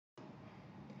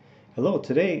Hello,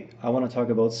 today I want to talk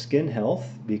about skin health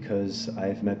because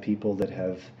I've met people that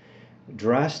have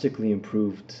drastically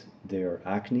improved their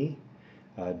acne,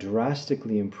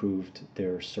 drastically improved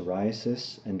their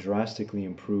psoriasis, and drastically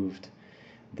improved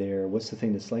their, what's the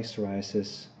thing that's like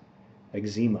psoriasis?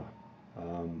 Eczema.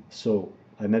 So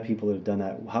I met people that have done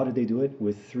that. How did they do it?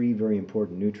 With three very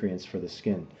important nutrients for the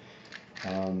skin.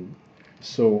 Um,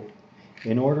 so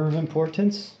in order of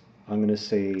importance, I'm going to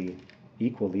say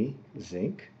equally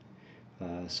zinc.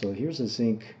 So here's a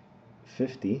zinc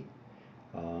 50.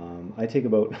 I take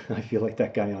about, I feel like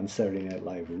that guy on Saturday Night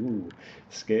Live. Ooh,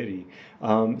 scary.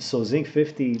 So zinc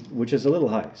 50, which is a little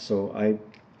high. So I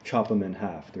chop them in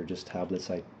half. They're just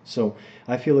tablets. So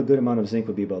I feel a good amount of zinc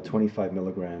would be about 25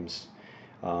 milligrams.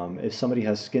 If somebody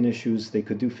has skin issues, they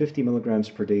could do 50 milligrams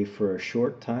per day for a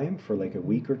short time, for like a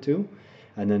week or two,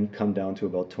 and then come down to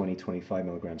about 20-25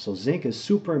 milligrams. So zinc is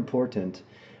super important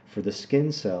for the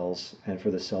skin cells and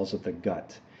for the cells of the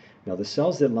gut. Now, the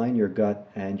cells that line your gut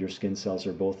and your skin cells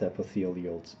are both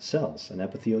epithelial cells, and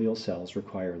epithelial cells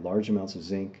require large amounts of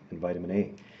zinc and vitamin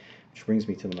A, which brings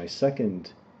me to my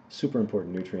second super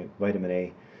important nutrient, vitamin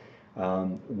A.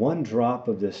 One drop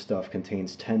of this stuff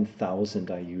contains 10,000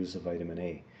 IUs of vitamin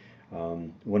A.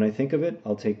 When I think of it,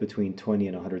 I'll take between 20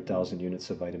 and 100,000 units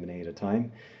of vitamin A at a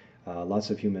time. Lots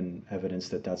of human evidence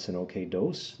that that's an okay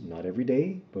dose, not every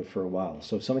day, but for a while.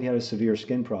 So if somebody had a severe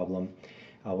skin problem,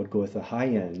 I would go with the high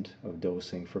end of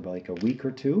dosing for like a week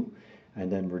or two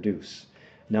and then reduce.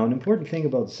 Now, an important thing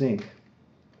about zinc,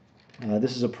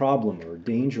 this is a problem or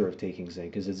danger of taking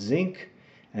zinc, is that zinc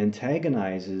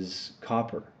antagonizes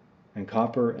copper, and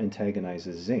copper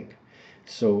antagonizes zinc.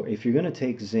 So if you're going to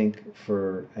take zinc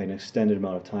for an extended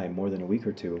amount of time, more than a week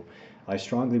or two, I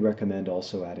strongly recommend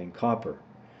also adding copper.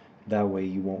 That way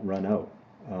you won't run out,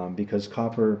 because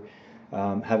copper,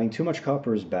 having too much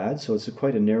copper is bad, so it's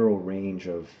quite a narrow range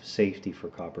of safety for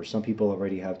copper. Some people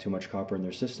already have too much copper in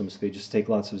their system, so they just take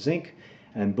lots of zinc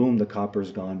and boom, the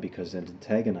copper's gone because it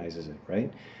antagonizes it,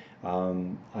 right?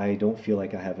 I don't feel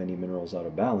like I have any minerals out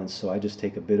of balance, so I just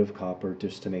take a bit of copper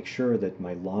just to make sure that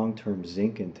my long-term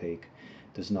zinc intake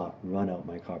does not run out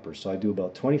my copper. So I do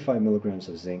about 25 milligrams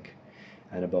of zinc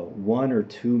and about 1 or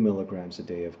 2 milligrams a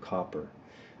day of copper.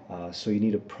 So you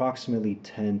need approximately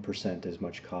 10% as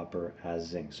much copper as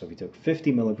zinc. So if you took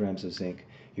 50 milligrams of zinc,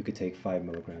 you could take 5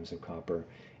 milligrams of copper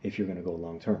if you're going to go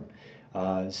long term.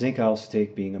 Zinc I also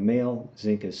take, being a male,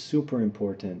 zinc is super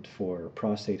important for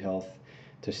prostate health,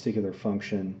 testicular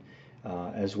function,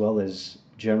 as well as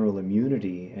general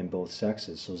immunity in both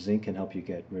sexes. So zinc can help you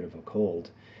get rid of a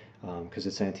cold because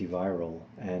it's antiviral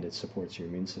and it supports your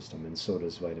immune system, and so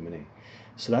does vitamin A.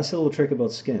 So that's a little trick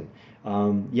about skin.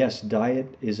 Yes,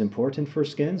 diet is important for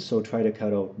skin, so try to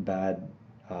cut out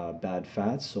bad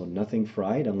fats, so nothing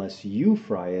fried unless you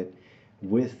fry it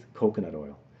with coconut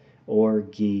oil or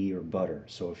ghee or butter.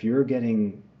 So if you're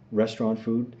getting restaurant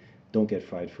food, don't get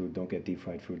fried food, don't get deep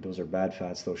fried food. Those are bad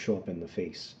fats. They'll show up in the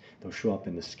face. They'll show up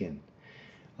in the skin.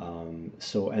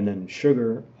 And then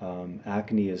sugar,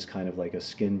 acne is kind of like a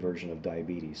skin version of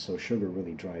diabetes. So sugar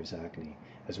really drives acne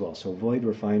as well. So avoid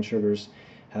refined sugars.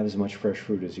 Have as much fresh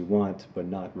fruit as you want, but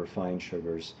not refined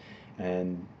sugars.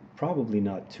 And probably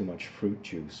not too much fruit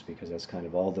juice, because that's kind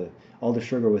of all the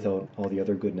sugar without all the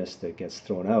other goodness that gets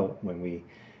thrown out when we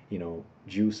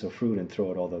juice a fruit and throw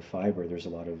out all the fiber. There's a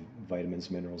lot of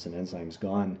vitamins, minerals, and enzymes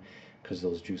gone because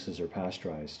those juices are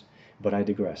pasteurized. But I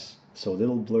digress. So a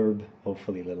little blurb,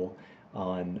 hopefully little,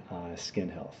 on skin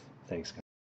health. Thanks, guys.